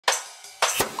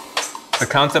The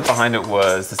concept behind it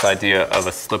was this idea of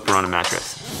a slipper on a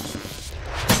mattress.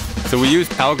 So we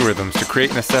used algorithms to create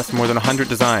and assess more than 100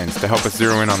 designs to help us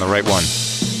zero in on the right one.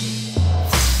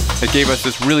 It gave us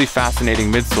this really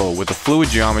fascinating midsole with a fluid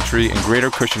geometry and greater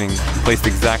cushioning placed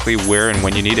exactly where and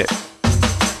when you need it.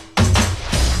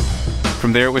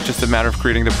 From there, it was just a matter of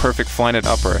creating the perfect Flyknit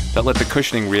upper that let the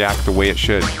cushioning react the way it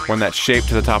should, one that's shaped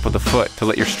to the top of the foot to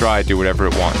let your stride do whatever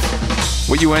it wants.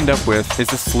 What you end up with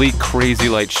is a sleek, crazy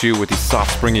light shoe with these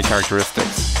soft, springy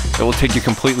characteristics that will take you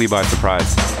completely by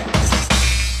surprise.